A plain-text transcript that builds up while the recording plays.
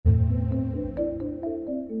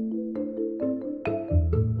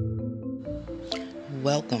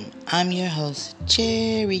Welcome. I'm your host,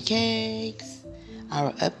 Cherry Cakes.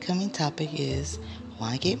 Our upcoming topic is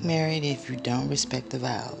why get married if you don't respect the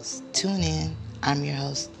vows? Tune in. I'm your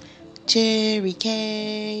host, Cherry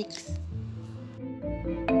Cakes.